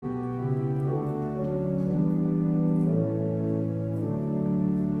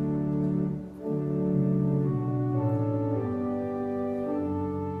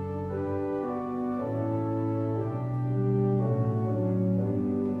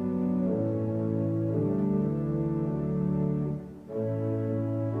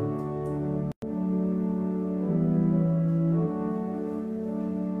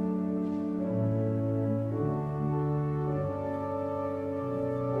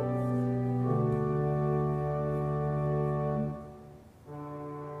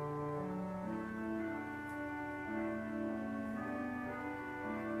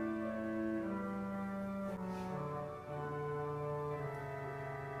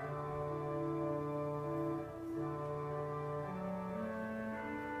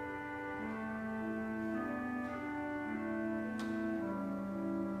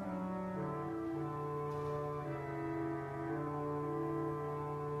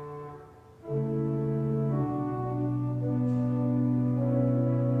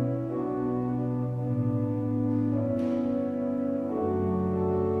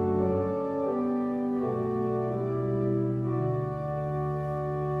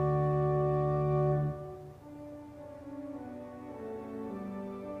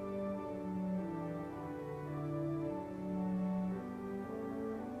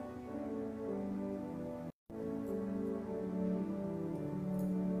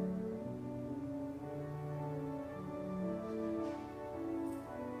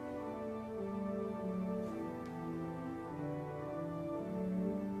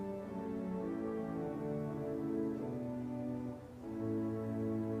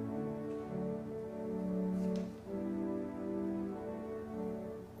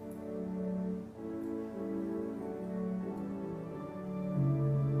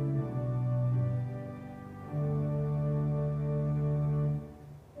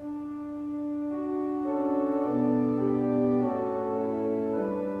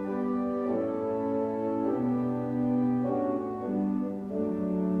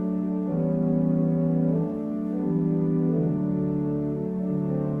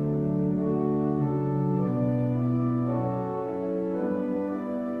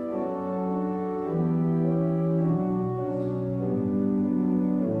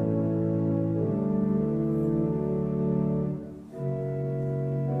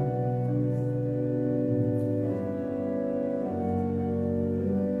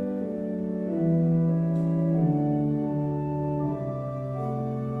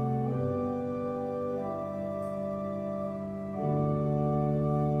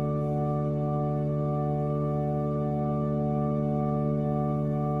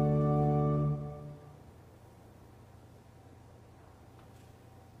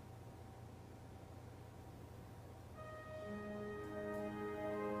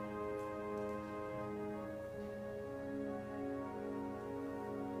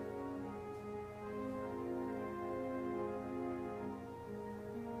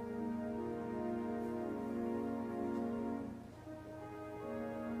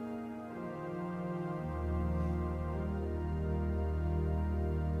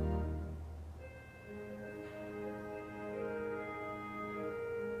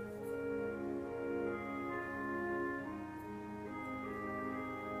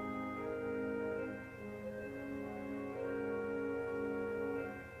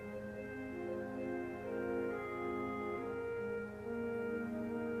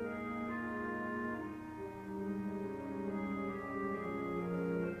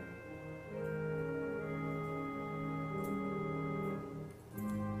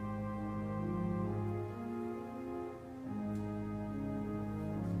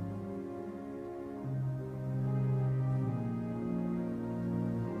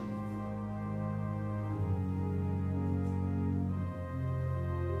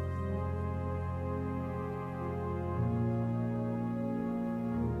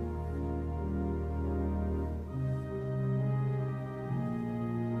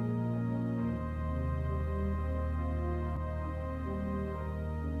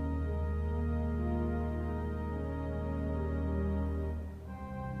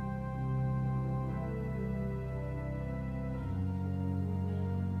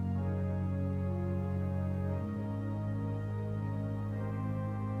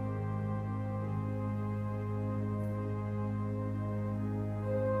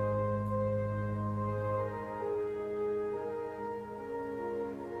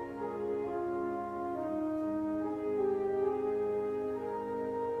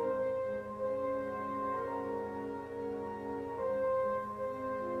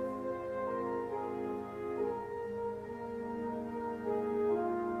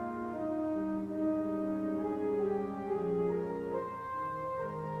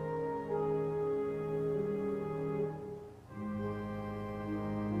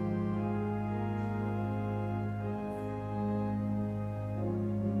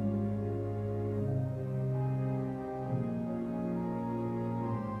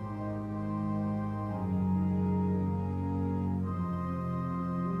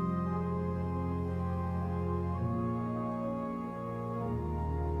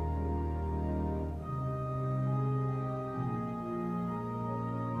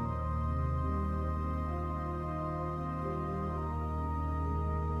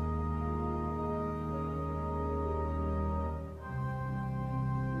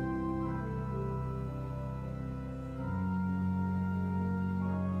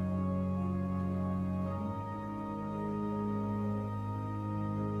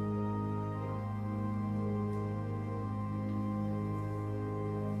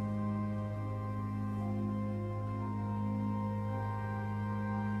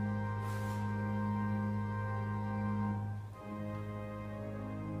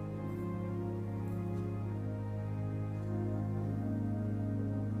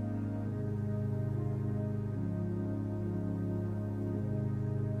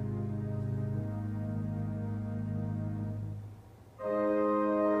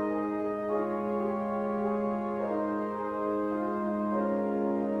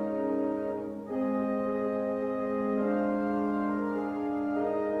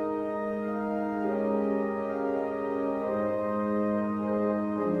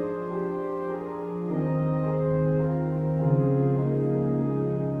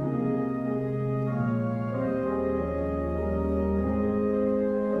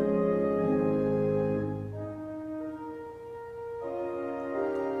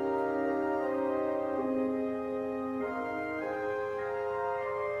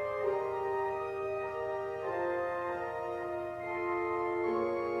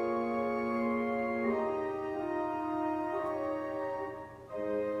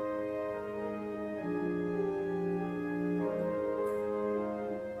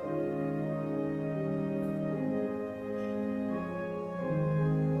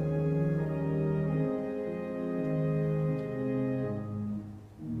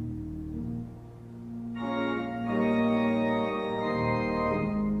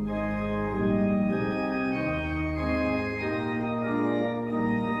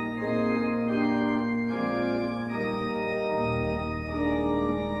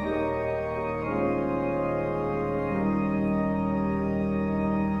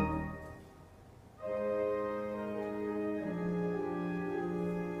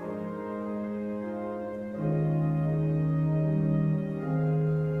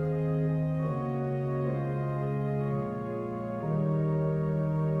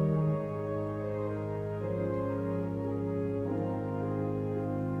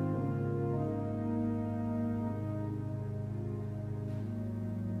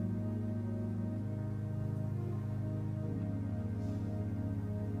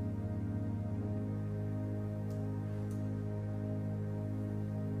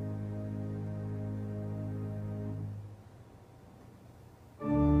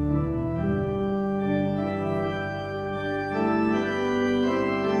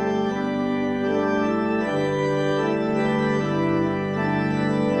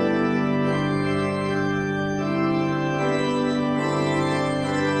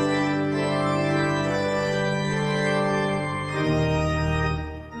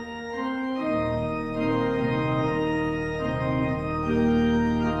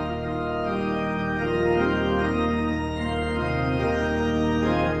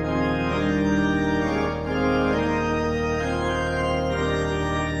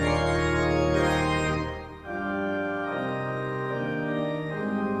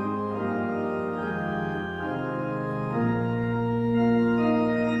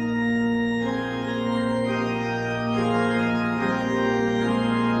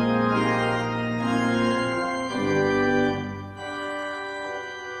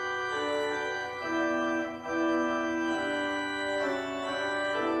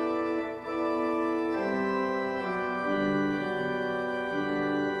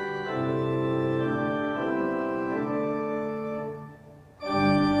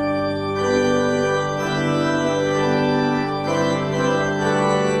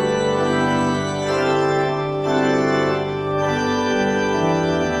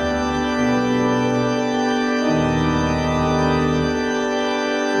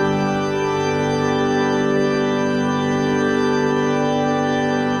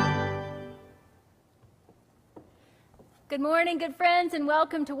Good morning, good friends, and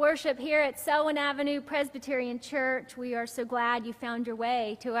welcome to worship here at Selwyn Avenue Presbyterian Church. We are so glad you found your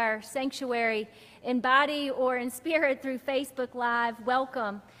way to our sanctuary in body or in spirit through Facebook Live.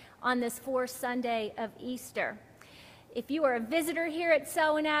 Welcome on this fourth Sunday of Easter. If you are a visitor here at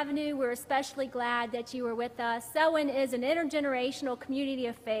Selwyn Avenue, we're especially glad that you are with us. Selwyn is an intergenerational community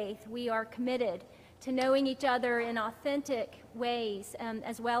of faith. We are committed to knowing each other in authentic ways,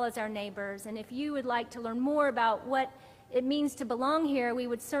 as well as our neighbors. And if you would like to learn more about what it means to belong here, we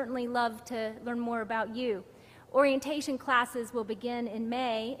would certainly love to learn more about you. Orientation classes will begin in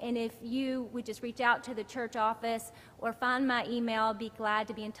May, and if you would just reach out to the church office or find my email, I'll be glad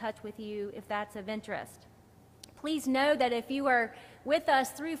to be in touch with you if that's of interest. Please know that if you are with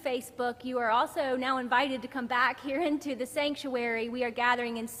us through Facebook, you are also now invited to come back here into the sanctuary. We are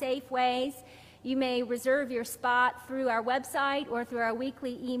gathering in safe ways. You may reserve your spot through our website or through our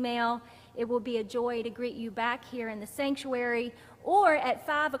weekly email. It will be a joy to greet you back here in the sanctuary. Or at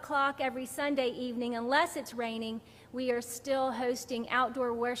 5 o'clock every Sunday evening, unless it's raining, we are still hosting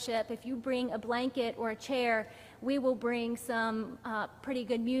outdoor worship. If you bring a blanket or a chair, we will bring some pretty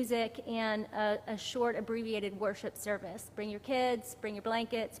good music and a short abbreviated worship service. Bring your kids, bring your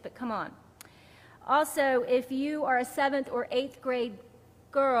blankets, but come on. Also, if you are a 7th or 8th grade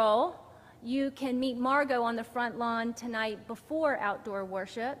girl, you can meet Margot on the front lawn tonight before outdoor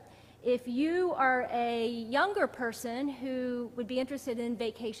worship. If you are a younger person who would be interested in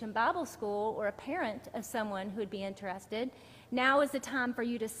Vacation Bible School or a parent of someone who would be interested, now is the time for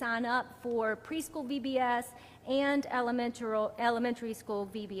you to sign up for preschool VBS and elementary school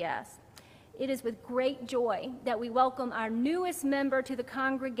VBS. It is with great joy that we welcome our newest member to the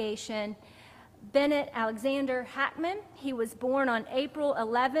congregation, Bennett Alexander Hackman. He was born on April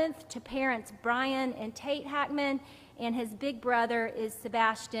 11th to parents Brian and Tate Hackman, and his big brother is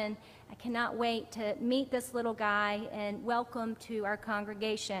Sebastian. I cannot wait to meet this little guy and welcome to our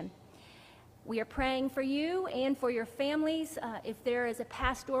congregation. We are praying for you and for your families. If there is a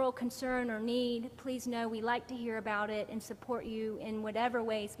pastoral concern or need, please know we like to hear about it and support you in whatever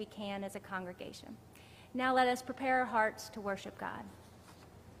ways we can as a congregation. Now let us prepare our hearts to worship God.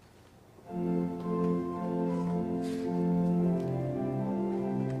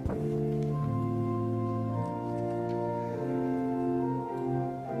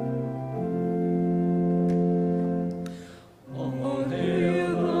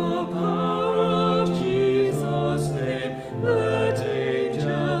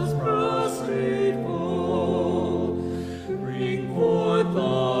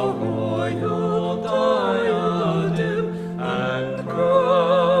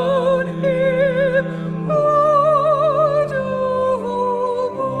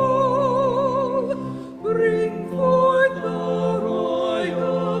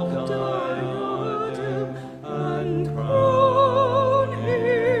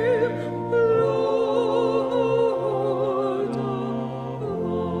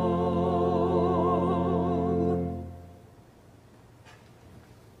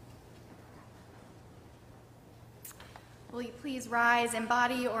 In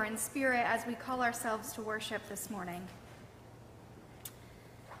body or in spirit as we call ourselves to worship this morning.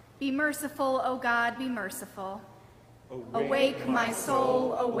 Be merciful, O God, be merciful. Awake, my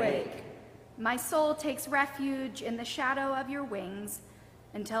soul, awake. My soul takes refuge in the shadow of your wings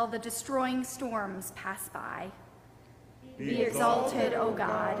until the destroying storms pass by. Be exalted, O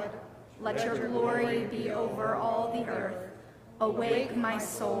God. Let your glory be over all the earth. Awake, my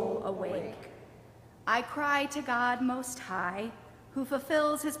soul, awake. I cry to God Most High, who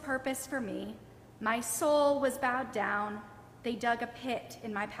fulfills his purpose for me. My soul was bowed down. They dug a pit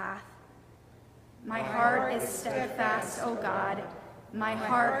in my path. My heart is steadfast, O God. My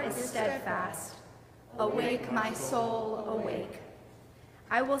heart is steadfast. Awake, my soul, awake.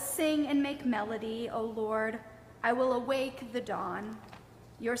 I will sing and make melody, O Lord. I will awake the dawn.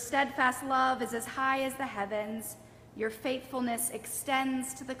 Your steadfast love is as high as the heavens. Your faithfulness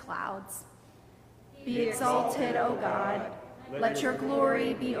extends to the clouds. Be exalted, O God. Let your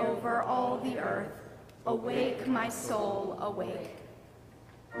glory be over all the earth. Awake, my soul, awake.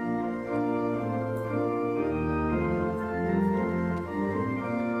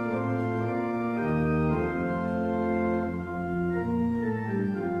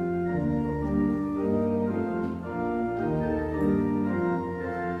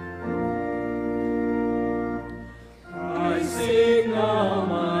 I sing a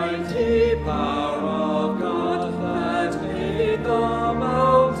mighty power of God that made the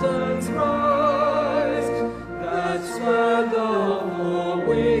mountains rise, that swelled the whole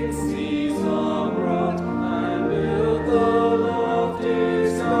wings.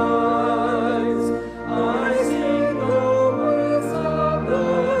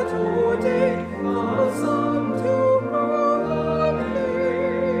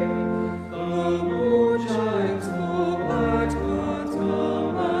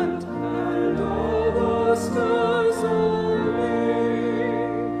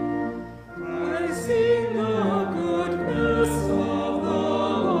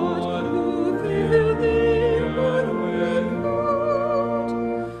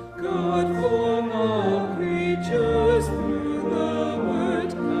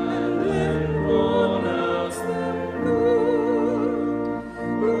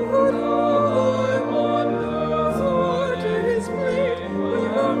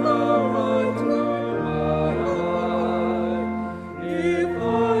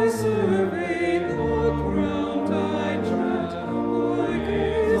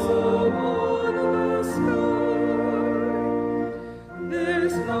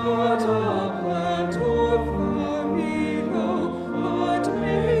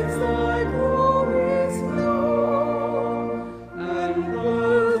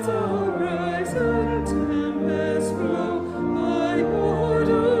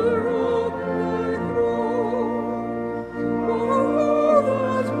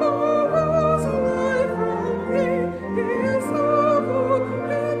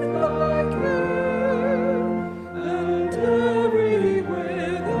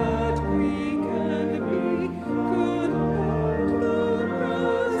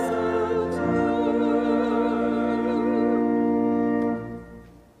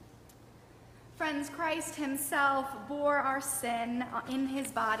 himself bore our sin in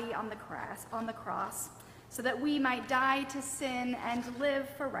his body on the cross, so that we might die to sin and live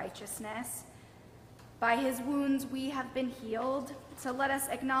for righteousness. By his wounds we have been healed, so let us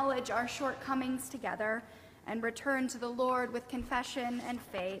acknowledge our shortcomings together and return to the Lord with confession and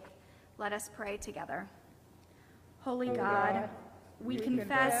faith. Let us pray together. Holy God, we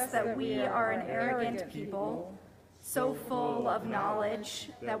confess that we are an arrogant people, so full of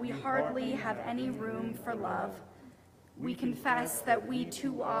knowledge that we hardly have any room for love. We confess that we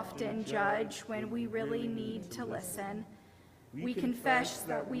too often judge when we really need to listen. We confess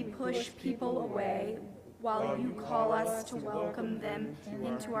that we push people away while you call us to welcome them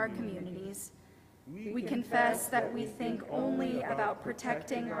into our communities. We confess that we think only about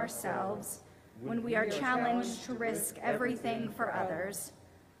protecting ourselves when we are challenged to risk everything for others.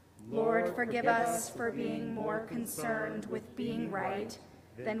 Lord, forgive us for being more concerned with being right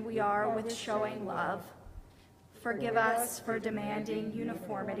than we are with showing love. Forgive us for demanding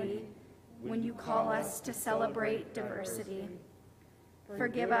uniformity when you call us to celebrate diversity.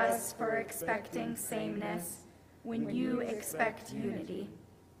 Forgive us for expecting sameness when you expect unity.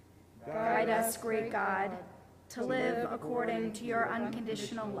 Guide us, great God, to live according to your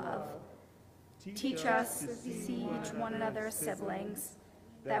unconditional love. Teach us to see each one another as siblings,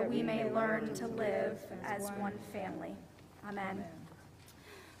 that we may learn to live as one family. Amen.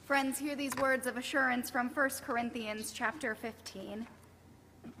 Friends, hear these words of assurance from 1 Corinthians chapter 15.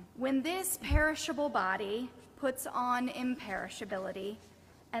 When this perishable body puts on imperishability,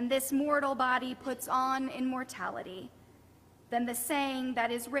 and this mortal body puts on immortality, then the saying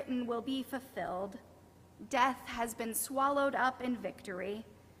that is written will be fulfilled: death has been swallowed up in victory.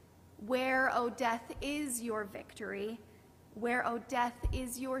 Where, O death, is your victory? Where, O death,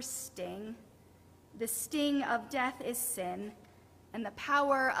 is your sting? The sting of death is sin, and the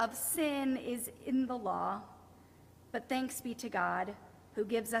power of sin is in the law. But thanks be to God, who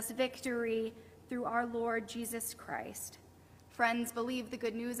gives us victory through our Lord Jesus Christ. Friends, believe the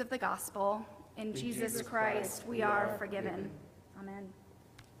good news of the gospel. In Jesus Christ we are forgiven. Amen.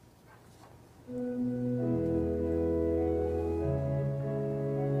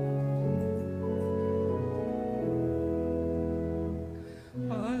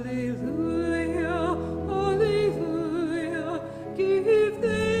 Alleluia, alleluia, give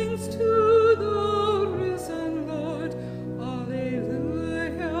thanks to the risen Lord.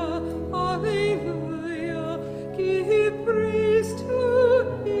 Alleluia, alleluia, give praise to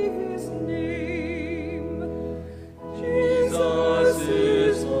his name. Jesus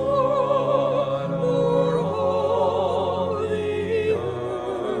is Lord o'er all the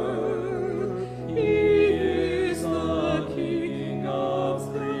earth. He is the King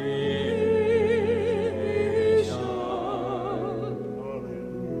of creation. Alleluia,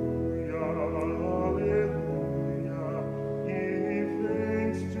 alleluia, give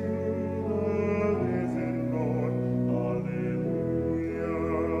thanks to the risen Lord. Alleluia,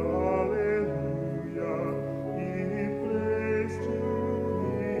 alleluia, give praise to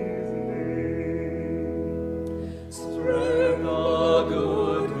his name. Spread the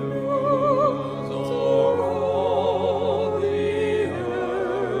good news o'er all the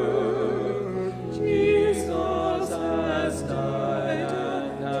earth. Jesus has died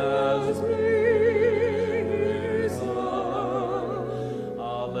and has risen.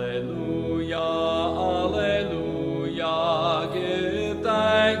 Alleluia, alleluia, give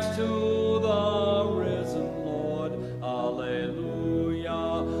thanks to the risen Lord. Alleluia,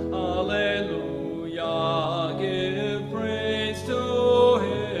 alleluia, give praise to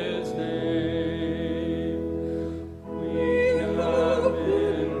his name. We have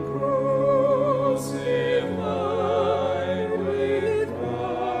been crucified with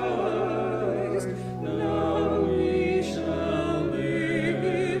Christ, now we shall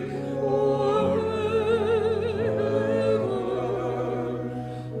live forever.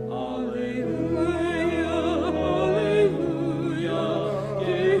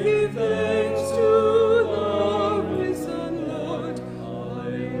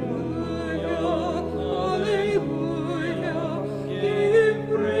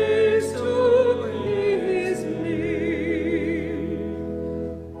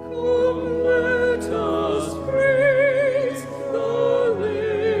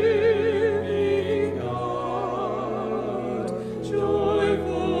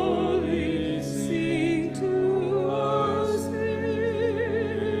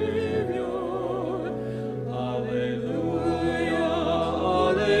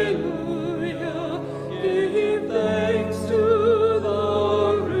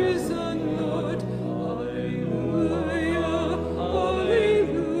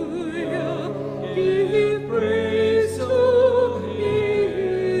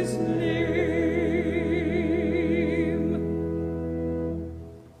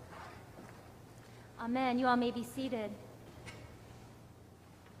 Amen. You all may be seated.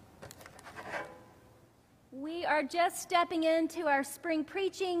 We are just stepping into our spring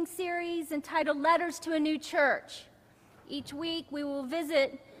preaching series entitled Letters to a New Church. Each week we will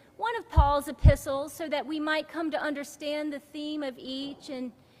visit one of Paul's epistles so that we might come to understand the theme of each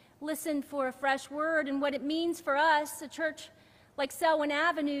and listen for a fresh word and what it means for us, a church like Selwyn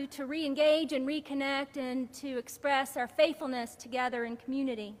Avenue, to re-engage and reconnect and to express our faithfulness together in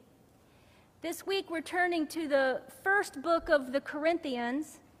community. This week we're turning to the first book of the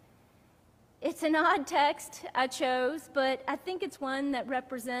Corinthians. It's an odd text I chose, but I think it's one that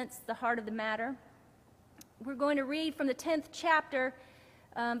represents the heart of the matter. We're going to read from the 10th chapter,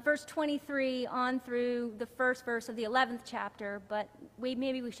 verse 23 on through the first verse of the 11th chapter, but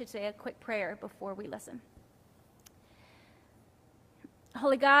maybe we should say a quick prayer before we listen.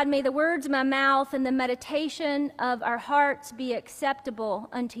 Holy God, may the words of my mouth and the meditation of our hearts be acceptable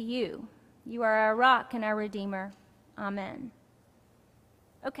unto you. You are our rock and our Redeemer. Amen.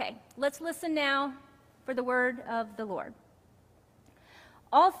 Okay, let's listen now for the word of the Lord.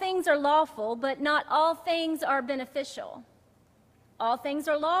 All things are lawful, but not all things are beneficial. All things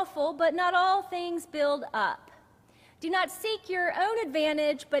are lawful, but not all things build up. Do not seek your own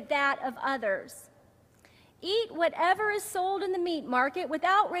advantage, but that of others. Eat whatever is sold in the meat market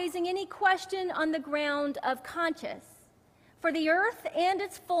without raising any question on the ground of conscience. For the earth and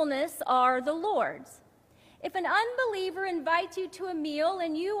its fullness are the Lord's. If an unbeliever invites you to a meal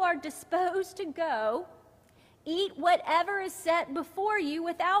and you are disposed to go, eat whatever is set before you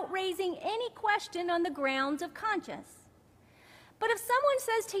without raising any question on the grounds of conscience. But if someone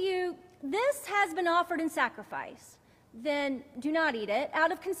says to you, "This has been offered in sacrifice," then do not eat it,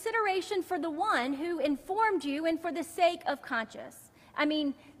 out of consideration for the one who informed you and for the sake of conscience. I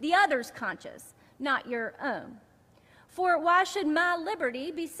mean, the other's conscience, not your own. For why should my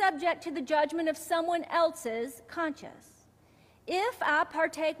liberty be subject to the judgment of someone else's conscience? If I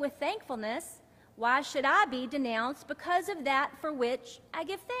partake with thankfulness, why should I be denounced because of that for which I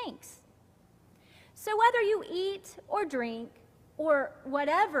give thanks? So whether you eat or drink or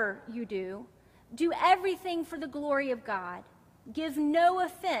whatever you do everything for the glory of God. Give no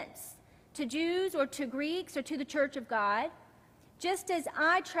offense to Jews or to Greeks or to the church of God, just as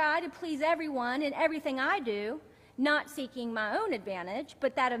I try to please everyone in everything I do, not seeking my own advantage,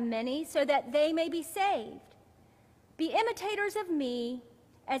 but that of many, so that they may be saved. Be imitators of me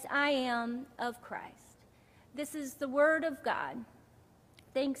as I am of Christ. This is the word of God.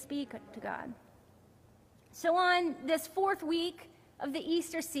 Thanks be to God. So on this fourth week of the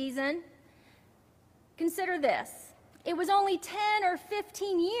Easter season, consider this. It was only 10 or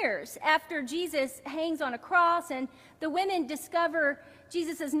 15 years after Jesus hangs on a cross and the women discover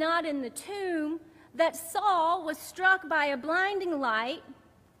Jesus is not in the tomb that Saul was struck by a blinding light,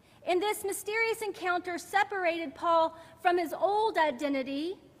 and this mysterious encounter separated Paul from his old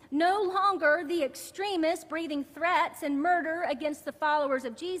identity, no longer the extremist breathing threats and murder against the followers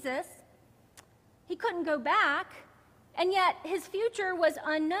of Jesus. He couldn't go back, and yet his future was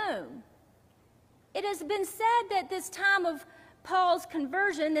unknown. It has been said that this time of Paul's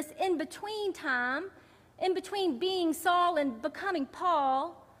conversion, this in-between time, in between being Saul and becoming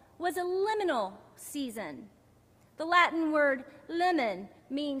Paul, was a liminal season. The Latin word limen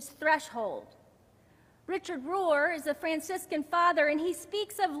means threshold. Richard Rohr is a Franciscan father, and he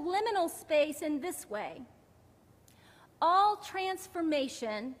speaks of liminal space in this way. All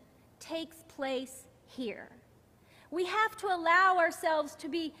transformation takes place here. We have to allow ourselves to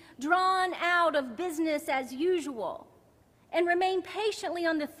be drawn out of business as usual and remain patiently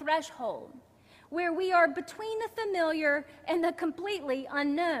on the threshold, where we are between the familiar and the completely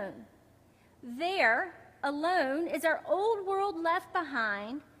unknown. There, alone, is our old world left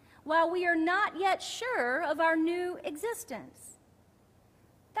behind, while we are not yet sure of our new existence.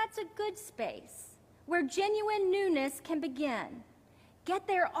 That's a good space where genuine newness can begin. Get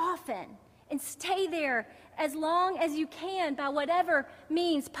there often and stay there as long as you can by whatever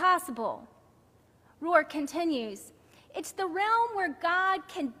means possible. Rohr continues, it's the realm where God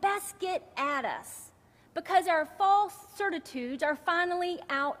can best get at us because our false certitudes are finally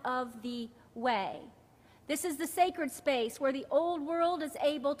out of the way. This is the sacred space where the old world is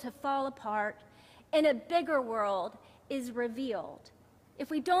able to fall apart and a bigger world is revealed. If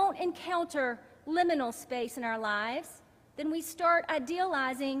we don't encounter liminal space in our lives, then we start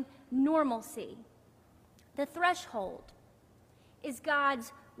idealizing normalcy. The threshold is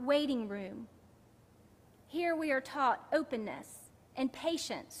God's waiting room. Here we are taught openness and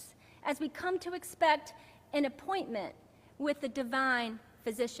patience as we come to expect an appointment with the divine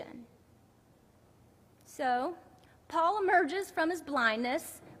physician. So, Paul emerges from his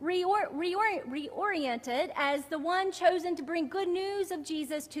blindness reoriented as the one chosen to bring good news of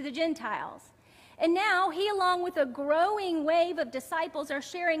Jesus to the Gentiles. And now he, along with a growing wave of disciples, are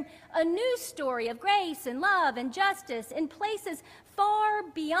sharing a new story of grace and love and justice in places far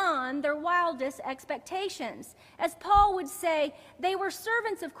beyond their wildest expectations. As Paul would say, they were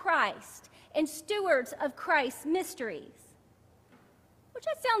servants of Christ and stewards of Christ's mysteries. Which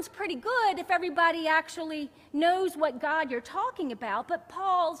that sounds pretty good if everybody actually knows what God you're talking about, but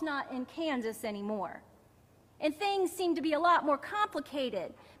Paul's not in Kansas anymore. And things seem to be a lot more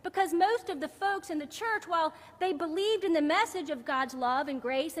complicated because most of the folks in the church, while they believed in the message of God's love and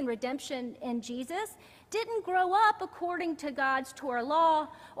grace and redemption in Jesus, didn't grow up according to God's Torah law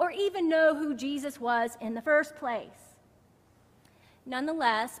or even know who Jesus was in the first place.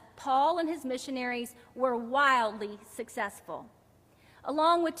 Nonetheless, Paul and his missionaries were wildly successful.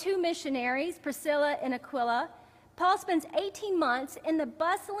 Along with two missionaries, Priscilla and Aquila, Paul spends 18 months in the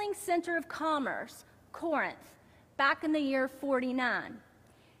bustling center of commerce, Corinth, back in the year 49.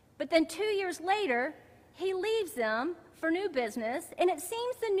 But then 2 years later, he leaves them for new business, and it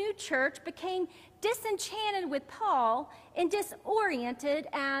seems the new church became disenchanted with Paul and disoriented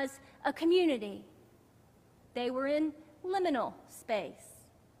as a community. They were in liminal space,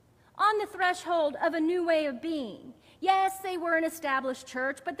 on the threshold of a new way of being. Yes, they were an established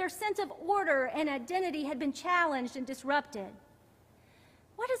church, but their sense of order and identity had been challenged and disrupted.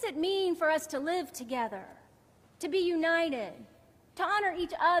 What does it mean for us to live together, to be united, to honor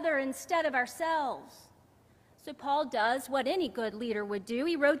each other instead of ourselves? So Paul does what any good leader would do.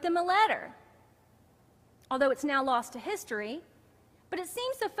 He wrote them a letter, although it's now lost to history. But it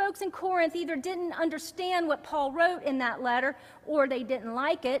seems the folks in Corinth either didn't understand what Paul wrote in that letter or they didn't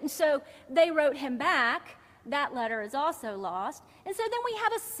like it, and so they wrote him back. That letter is also lost. And so then we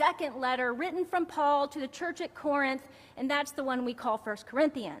have a second letter written from Paul to the church at Corinth, and that's the one we call 1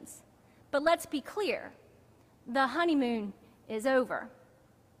 Corinthians. But let's be clear, the honeymoon is over.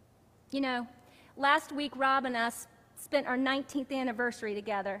 You know, last week Rob and us spent our 19th anniversary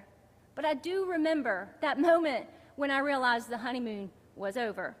together, but I do remember that moment when I realized the honeymoon was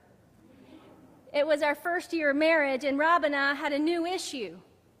over. It was our first year of marriage, and Rob and I had a new issue: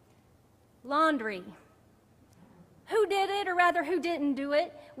 laundry. Who did it, or rather who didn't do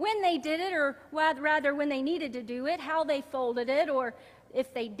it, when they did it, or rather when they needed to do it, how they folded it, or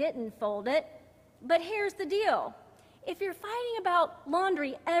if they didn't fold it. But here's the deal. If you're fighting about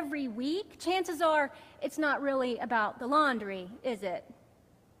laundry every week, chances are it's not really about the laundry, is it?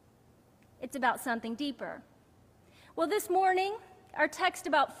 It's about something deeper. Well, this morning, our text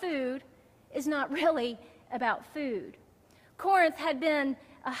about food is not really about food. Corinth had been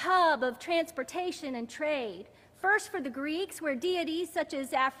a hub of transportation and trade. First for the Greeks, where deities such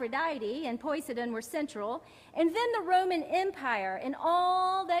as Aphrodite and Poseidon were central, and then the Roman Empire and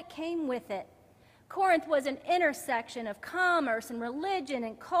all that came with it. Corinth was an intersection of commerce and religion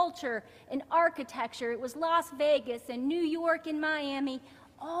and culture and architecture. It was Las Vegas and New York and Miami,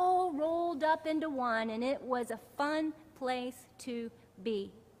 all rolled up into one, and it was a fun place to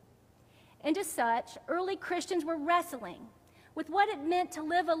be. And as such, early Christians were wrestling with what it meant to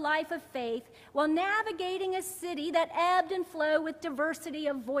live a life of faith while navigating a city that ebbed and flowed with diversity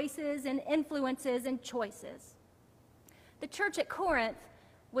of voices and influences and choices. The church at Corinth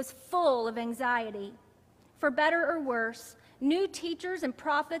was full of anxiety. For better or worse, new teachers and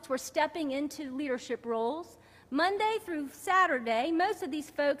prophets were stepping into leadership roles. Monday through Saturday, most of these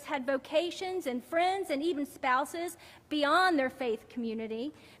folks had vocations and friends and even spouses beyond their faith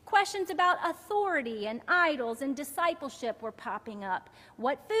community. Questions about authority and idols and discipleship were popping up.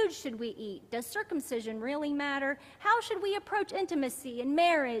 What food should we eat? Does circumcision really matter? How should we approach intimacy and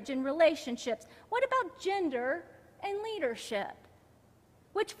marriage and relationships? What about gender and leadership?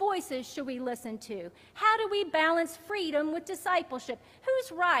 Which voices should we listen to? How do we balance freedom with discipleship?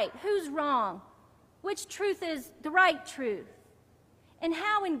 Who's right? Who's wrong? Which truth is the right truth? And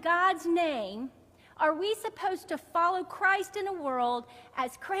how, in God's name, are we supposed to follow Christ in a world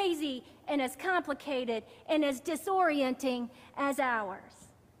as crazy and as complicated and as disorienting as ours?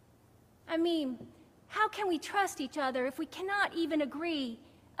 I mean, how can we trust each other if we cannot even agree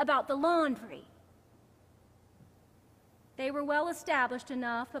about the laundry? They were well established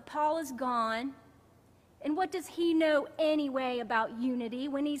enough, but Paul is gone. And what does he know anyway about unity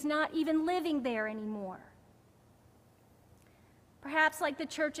when he's not even living there anymore? Perhaps like the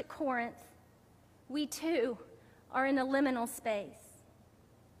church at Corinth, we too are in a liminal space.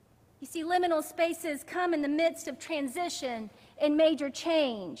 You see, liminal spaces come in the midst of transition and major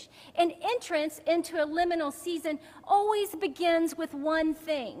change. And entrance into a liminal season always begins with one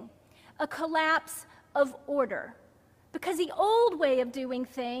thing: a collapse of order. because the old way of doing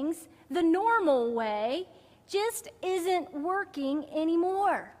things, the normal way, just isn't working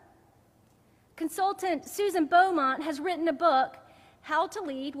anymore. Consultant Susan Beaumont has written a book, How to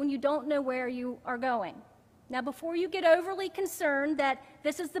Lead When You Don't Know Where You Are Going. Now, before you get overly concerned that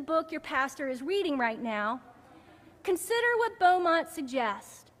this is the book your pastor is reading right now, consider what Beaumont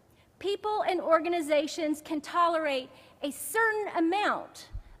suggests. People and organizations can tolerate a certain amount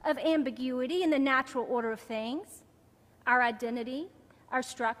of ambiguity in the natural order of things. Our identity, our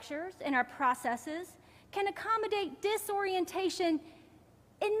structures, and our processes can accommodate disorientation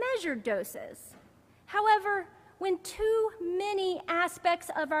in measured doses. However, when too many aspects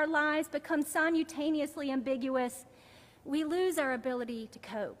of our lives become simultaneously ambiguous, we lose our ability to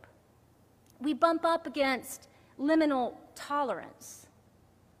cope. We bump up against liminal tolerance.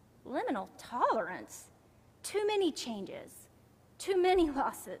 Liminal tolerance? Too many changes, too many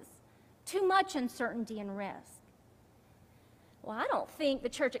losses, too much uncertainty and risk. Well, I don't think the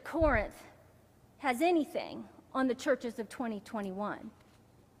church at Corinth has anything on the churches of 2021.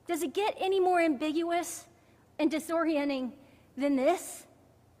 Does it get any more ambiguous and disorienting than this?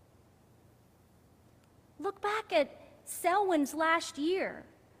 Look back at Selwyn's last year,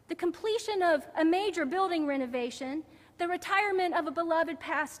 the completion of a major building renovation, the retirement of a beloved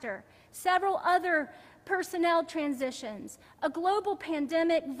pastor, several other personnel transitions, a global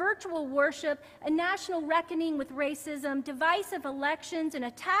pandemic, virtual worship, a national reckoning with racism, divisive elections, an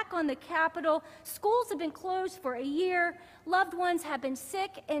attack on the Capitol. Schools have been closed for a year. Loved ones have been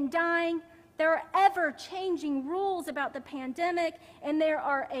sick and dying. There are ever-changing rules about the pandemic, and there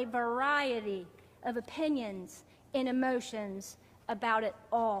are a variety of opinions and emotions about it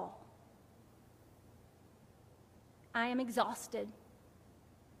all. I am exhausted.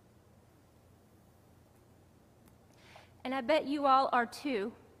 And I bet you all are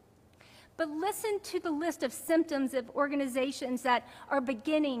too. But listen to the list of symptoms of organizations that are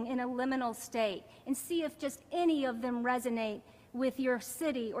beginning in a liminal state and see if just any of them resonate with your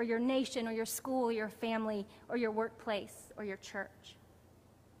city or your nation or your school or your family or your workplace or your church.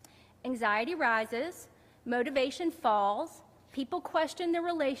 Anxiety rises, motivation falls, people question their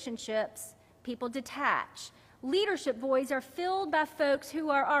relationships, people detach. Leadership voids are filled by folks who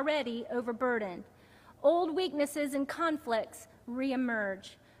are already overburdened. Old weaknesses and conflicts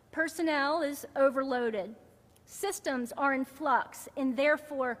reemerge. Personnel is overloaded. Systems are in flux and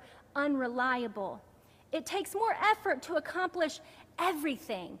therefore unreliable. It takes more effort to accomplish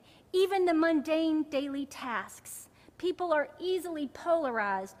everything, even the mundane daily tasks. People are easily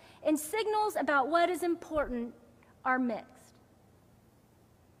polarized, and signals about what is important are mixed.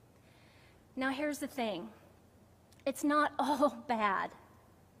 Now, here's the thing. It's not all bad.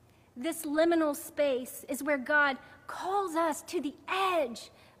 This liminal space is where God calls us to the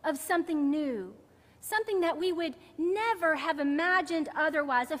edge of something new, something that we would never have imagined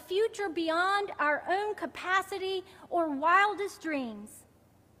otherwise, a future beyond our own capacity or wildest dreams.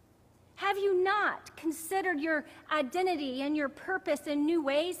 Have you not considered your identity and your purpose in new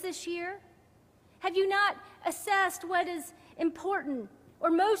ways this year? Have you not assessed what is important or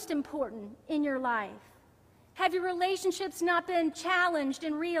most important in your life? Have your relationships not been challenged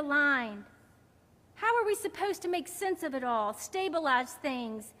and realigned? How are we supposed to make sense of it all, stabilize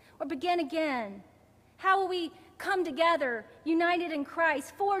things, or begin again? How will we come together, united in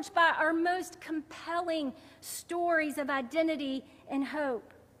Christ, forged by our most compelling stories of identity and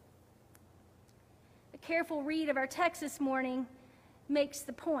hope? A careful read of our text this morning makes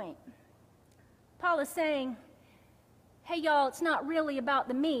the point. Paul is saying, hey, y'all, it's not really about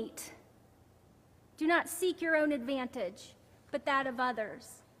the meat. Do not seek your own advantage, but that of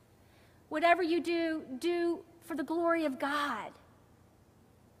others. Whatever you do, do for the glory of God.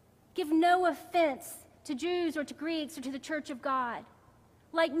 Give no offense to Jews or to Greeks or to the church of God.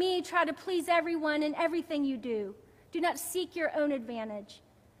 Like me, try to please everyone in everything you do. Do not seek your own advantage,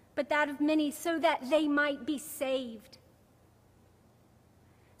 but that of many, so that they might be saved.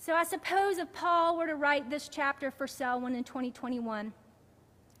 So I suppose if Paul were to write this chapter for Selwyn in 2021,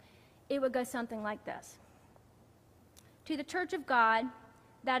 it would go something like this. To the church of God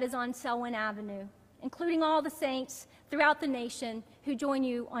that is on Selwyn Avenue, including all the saints throughout the nation who join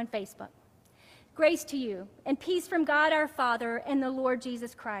you on Facebook. Grace to you and peace from God our Father and the Lord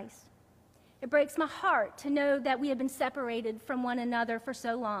Jesus Christ. It breaks my heart to know that we have been separated from one another for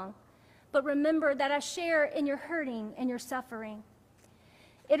so long, but remember that I share in your hurting and your suffering.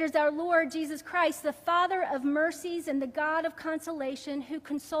 It is our Lord Jesus Christ, the Father of mercies and the God of consolation, who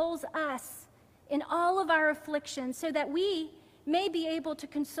consoles us in all of our afflictions so that we may be able to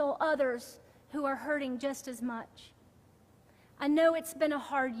console others who are hurting just as much. I know it's been a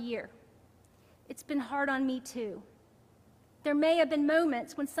hard year. It's been hard on me too. There may have been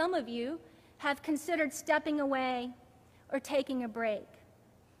moments when some of you have considered stepping away or taking a break.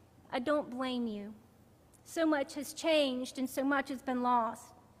 I don't blame you. So much has changed and so much has been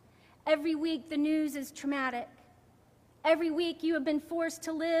lost. Every week the news is traumatic. Every week you have been forced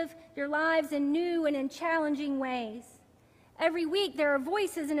to live your lives in new and in challenging ways. Every week there are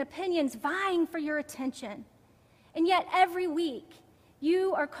voices and opinions vying for your attention. And yet every week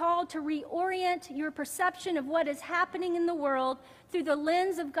you are called to reorient your perception of what is happening in the world through the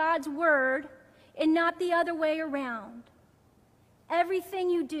lens of God's word and not the other way around. Everything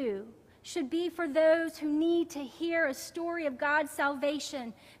you do should be for those who need to hear a story of God's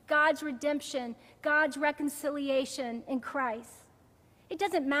salvation, God's redemption, God's reconciliation in Christ. It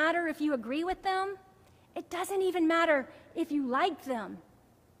doesn't matter if you agree with them. It doesn't even matter if you like them.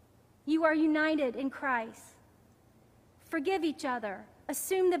 You are united in Christ. Forgive each other.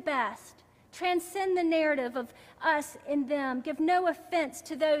 Assume the best. Transcend the narrative of us and them. Give no offense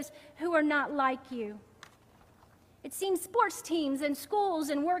to those who are not like you. It seems sports teams and schools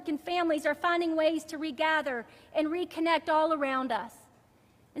and work and families are finding ways to regather and reconnect all around us.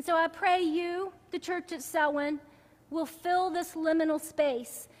 And so I pray you, the church at Selwyn, will fill this liminal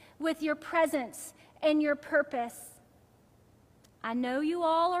space with your presence and your purpose. I know you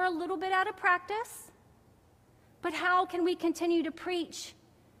all are a little bit out of practice, but how can we continue to preach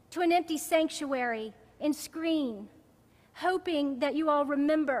to an empty sanctuary and screen, hoping that you all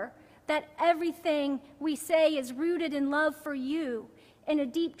remember that everything we say is rooted in love for you and a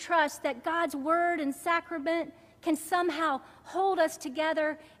deep trust that God's word and sacrament can somehow hold us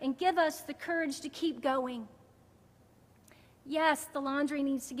together and give us the courage to keep going. Yes, the laundry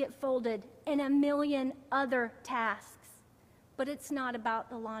needs to get folded and a million other tasks, but it's not about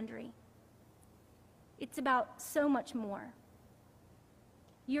the laundry. It's about so much more.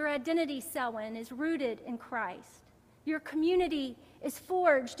 Your identity, Selwyn, is rooted in Christ. Your community is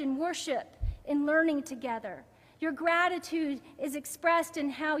forged in worship and learning together. Your gratitude is expressed in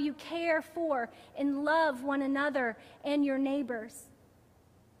how you care for and love one another and your neighbors.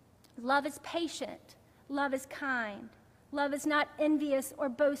 Love is patient. Love is kind. Love is not envious or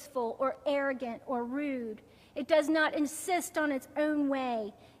boastful or arrogant or rude. It does not insist on its own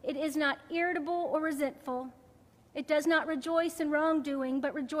way. It is not irritable or resentful. It does not rejoice in wrongdoing,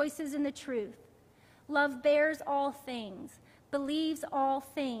 but rejoices in the truth. Love bears all things, believes all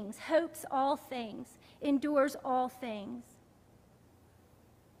things, hopes all things, endures all things.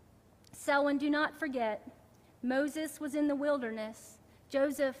 Selwyn, do not forget, Moses was in the wilderness.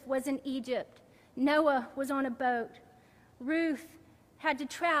 Joseph was in Egypt. Noah was on a boat. Ruth had to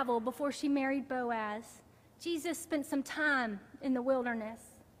travel before she married Boaz. Jesus spent some time in the wilderness.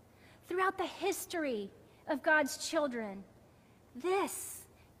 Throughout the history of God's children, this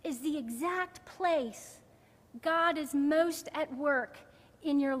is the exact place God is most at work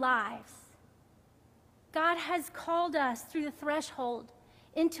in your lives. God has called us through the threshold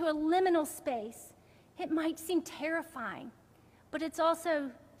into a liminal space. It might seem terrifying, but it's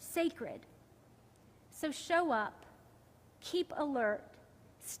also sacred. So show up, keep alert,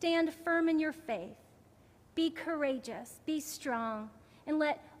 stand firm in your faith, be courageous, be strong, and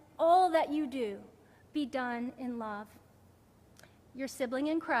let all that you do be done in love. Your sibling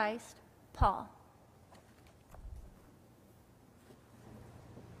in Christ, Paul.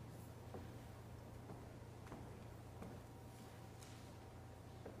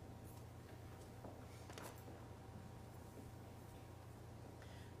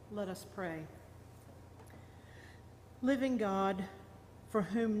 Let us pray. Living God, for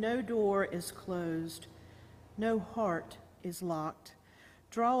whom no door is closed, no heart is locked,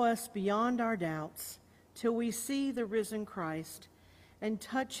 draw us beyond our doubts till we see the risen Christ and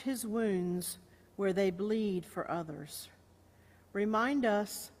touch his wounds where they bleed for others. Remind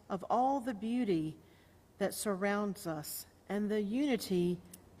us of all the beauty that surrounds us and the unity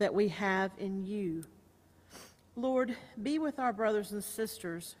that we have in you. Lord, be with our brothers and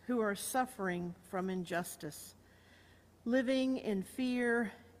sisters who are suffering from injustice, living in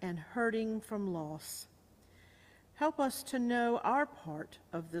fear and hurting from loss. Help us to know our part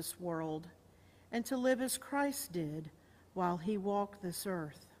of this world and to live as Christ did while he walked this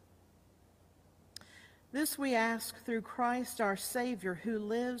earth. This we ask through Christ our Savior, who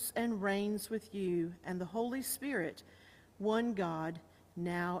lives and reigns with you and the Holy Spirit, one God,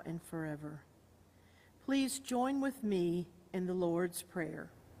 now and forever. Please join with me in the Lord's Prayer.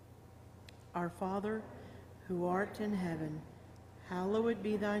 Our Father, who art in heaven, hallowed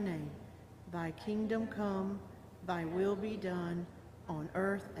be thy name. Thy kingdom come, thy will be done, on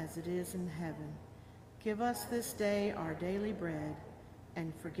earth as it is in heaven. Give us this day our daily bread,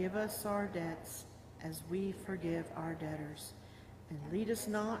 and forgive us our debts, as we forgive our debtors. And lead us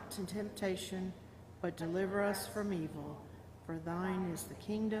not to temptation, but deliver us from evil. For thine is the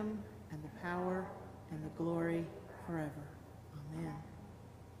kingdom, and the power, and the glory forever. Amen.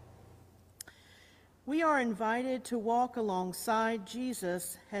 We are invited to walk alongside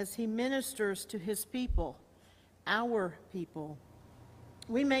Jesus as he ministers to his people, our people.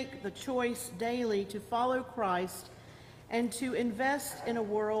 We make the choice daily to follow Christ and to invest in a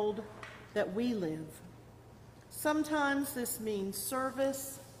world that we live. Sometimes this means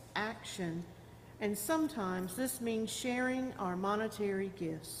service, action, and sometimes this means sharing our monetary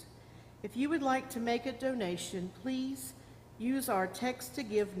gifts. If you would like to make a donation, please use our text to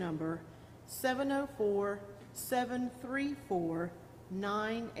give number 704-734-9818.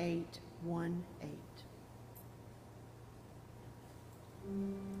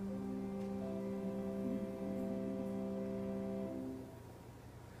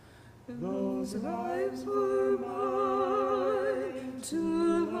 Those lives were mine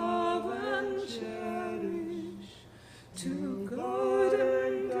to love and cherish, to guard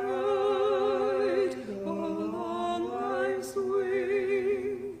and guide along life's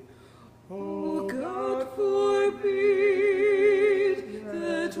way. Oh, God forbid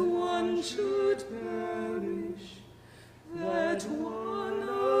that one should perish, that one,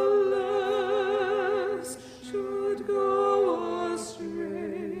 alas, should go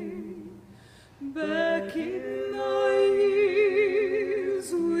astray. Back in thy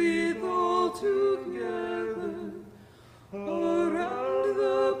years, with all together, around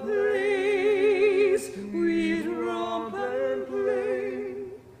the place we'd romp and play.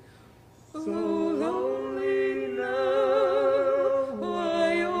 So lonely now,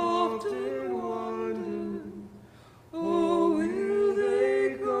 I often wonder, oh, will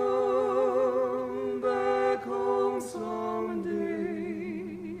they come back home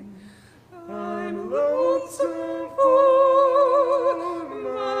someday? I'm lonesome for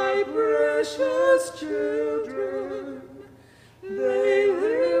my precious children. They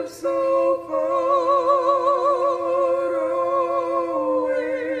live so far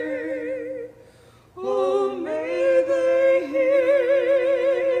away. Oh, may they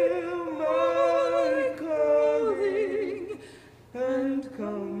hear my calling and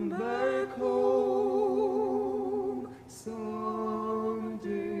come back home someday.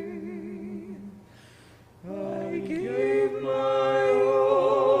 I gave my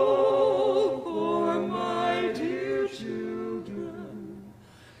all for my dear children,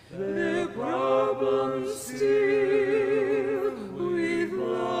 their problems still with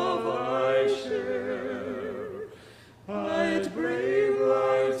love I share. I'd brave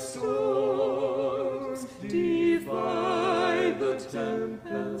life's storms, defy the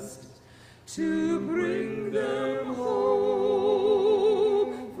tempest, to bring them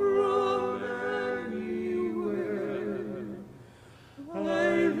home from anywhere.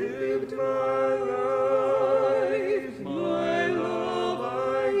 I lived my life, my love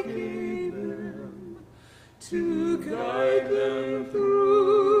I gave them, to guide them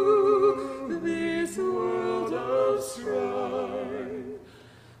through this world of strife.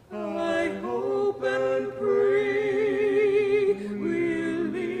 I hope and pray we'll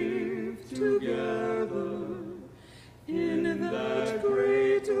live together in that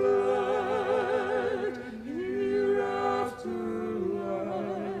great glad hereafter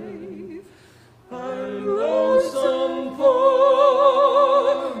life.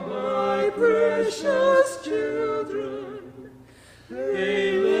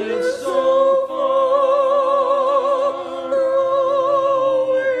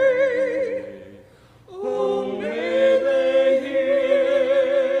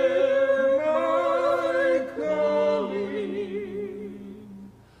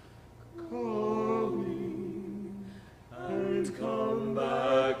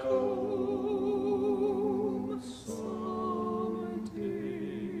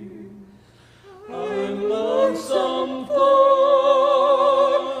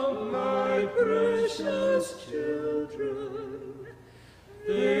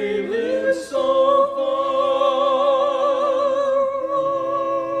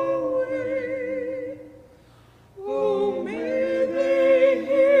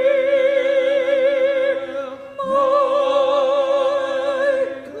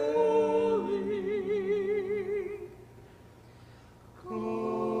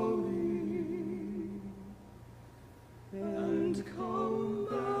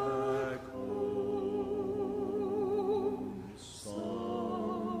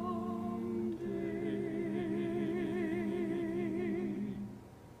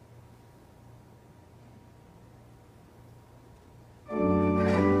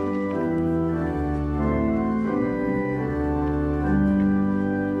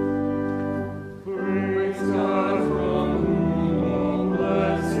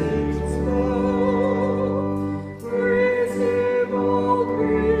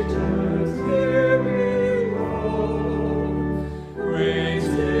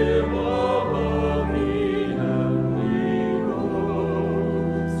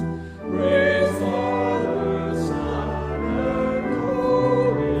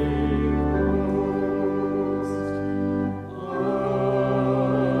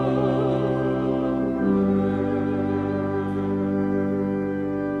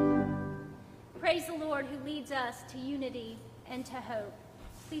 us to unity and to hope.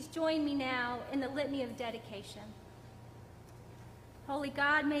 Please join me now in the litany of dedication. Holy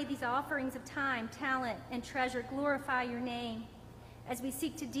God, may these offerings of time, talent, and treasure glorify your name as we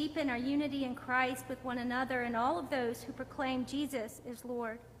seek to deepen our unity in Christ with one another and all of those who proclaim Jesus is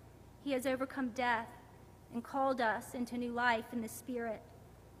Lord. He has overcome death and called us into new life in the Spirit,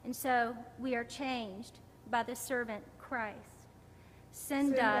 and so we are changed by the servant Christ.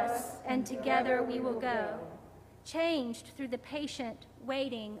 Send us, and together we will go, changed through the patient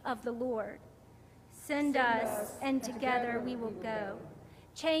waiting of the Lord. Send us, and together we will go,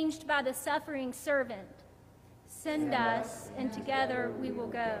 changed by the suffering servant. Send us, and together we will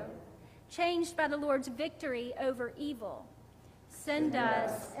go, changed by the Lord's victory over evil. Send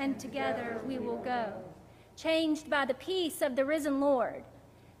us, and together we will go, changed by the peace of the risen Lord.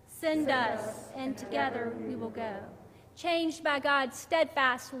 Send us, and together we will go, changed by God's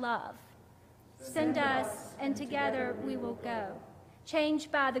steadfast love. Send us, and together we will go,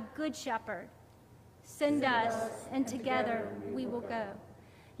 changed by the Good Shepherd. Send us, and together we will go,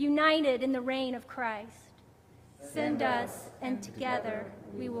 united in the reign of Christ. Send us, and together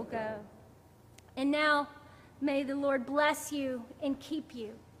we will go. And now, may the Lord bless you and keep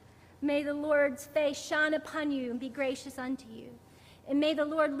you. May the Lord's face shine upon you and be gracious unto you. And may the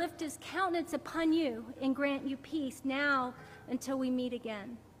Lord lift his countenance upon you and grant you peace now until we meet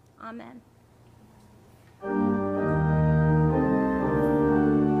again. Amen.